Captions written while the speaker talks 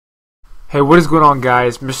Hey, what is going on,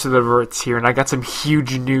 guys? MrTheRevertz here, and I got some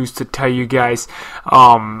huge news to tell you guys. A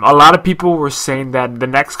lot of people were saying that the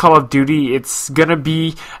next Call of Duty, it's gonna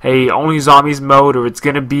be a only zombies mode, or it's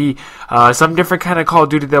gonna be some different kind of Call of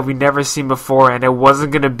Duty that we never seen before, and it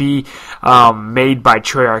wasn't gonna be made by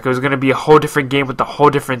Treyarch. It was gonna be a whole different game with a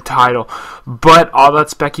whole different title. But all that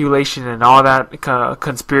speculation and all that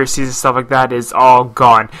conspiracies and stuff like that is all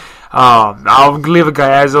gone. I'll leave a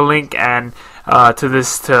guys a link and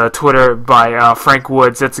to Twitter by Frank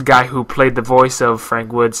Woods. That's a guy who played the voice of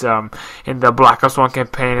Frank Woods in the Black Ops 1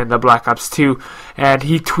 campaign and the Black Ops 2. And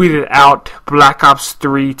he tweeted out Black Ops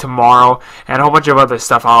 3 tomorrow and a whole bunch of other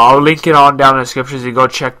stuff. I'll link it on down in the description so you go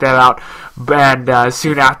check that out. And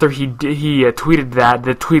soon after he tweeted that,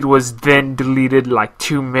 the tweet was then deleted like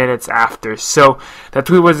 2 minutes after. So that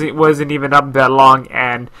tweet wasn't even up that long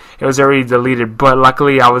and it was already deleted. But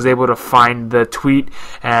luckily I was able to find the tweet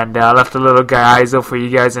and left a little guys for you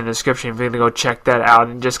guys in the description if you're gonna go check that out,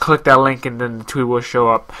 and just click that link and then the tweet will show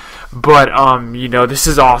up. But you know, this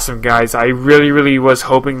is awesome, guys. I really was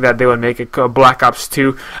hoping that they would make a Black Ops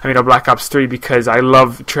 3, because I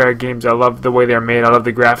love Treyarch games. I love the way they're made. I love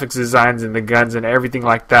the graphics designs and the guns and everything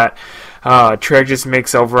like that. Treyarch just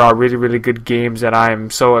makes overall really good games, and I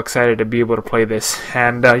am so excited to be able to play this.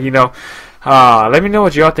 And you know, let me know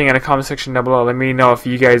what y'all think in the comment section down below. Let me know if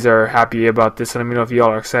you guys are happy about this, and let me know if y'all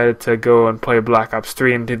are excited to go and play Black Ops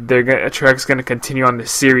 3, and Treyarch's going to continue on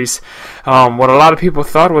this series. What a lot of people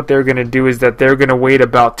thought what they're going to do is that they're going to wait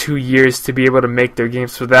about 2 years to be able to make their game,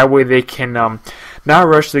 so that way they can not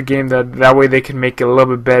rush the game, that way they can make it a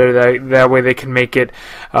little bit better, that way they can make it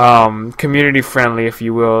community friendly, if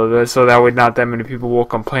you will, so that way not that many people will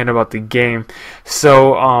complain about the game.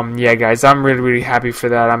 So yeah, guys, I'm really happy for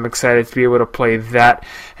that. I'm excited to be able to play that,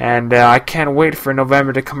 and I can't wait for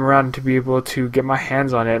November to come around to be able to get my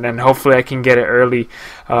hands on it, and hopefully I can get it early.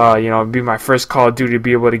 You know, it'll be my first Call of Duty to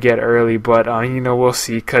be able to get early, but you know, we'll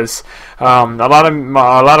see, because a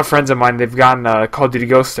lot of friends of mine, they've gotten Call of Duty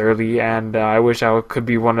Ghost early, and I wish I could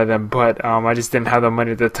be one of them, but I just didn't have the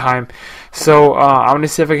money at the time. So I'm gonna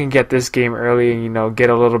see if I can get this game early and, you know, get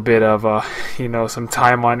a little bit of you know, some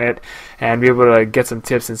time on it and be able to get some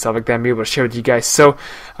tips and stuff like that and be able to share with you guys. So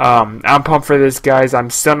I'm pumped for this, guys. I'm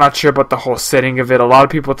still not sure about the whole setting of it. A lot of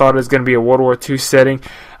people thought it was going to be a World War II setting.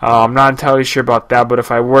 I'm not entirely sure about that, but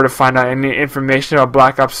if I were to find out any information about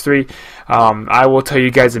Black Ops 3, I will tell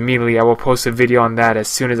you guys immediately. I will post a video on that as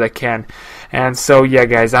soon as I can. And so yeah,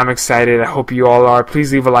 guys, I'm excited. I hope you all are.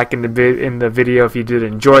 Please leave a like in the video if you did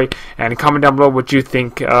enjoy, and comment down below what you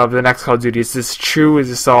think of the next Call of Duty. Is this true? Is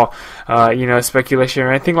this all you know, speculation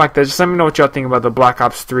or anything like that? Just let me know what y'all think about the Black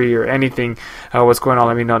Ops 3 or anything. What's going on?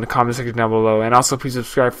 Let me know in the comment section down below. And also, please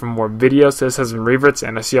subscribe for more videos. This has been MrTheRevertz,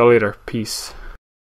 and I'll see y'all later. Peace.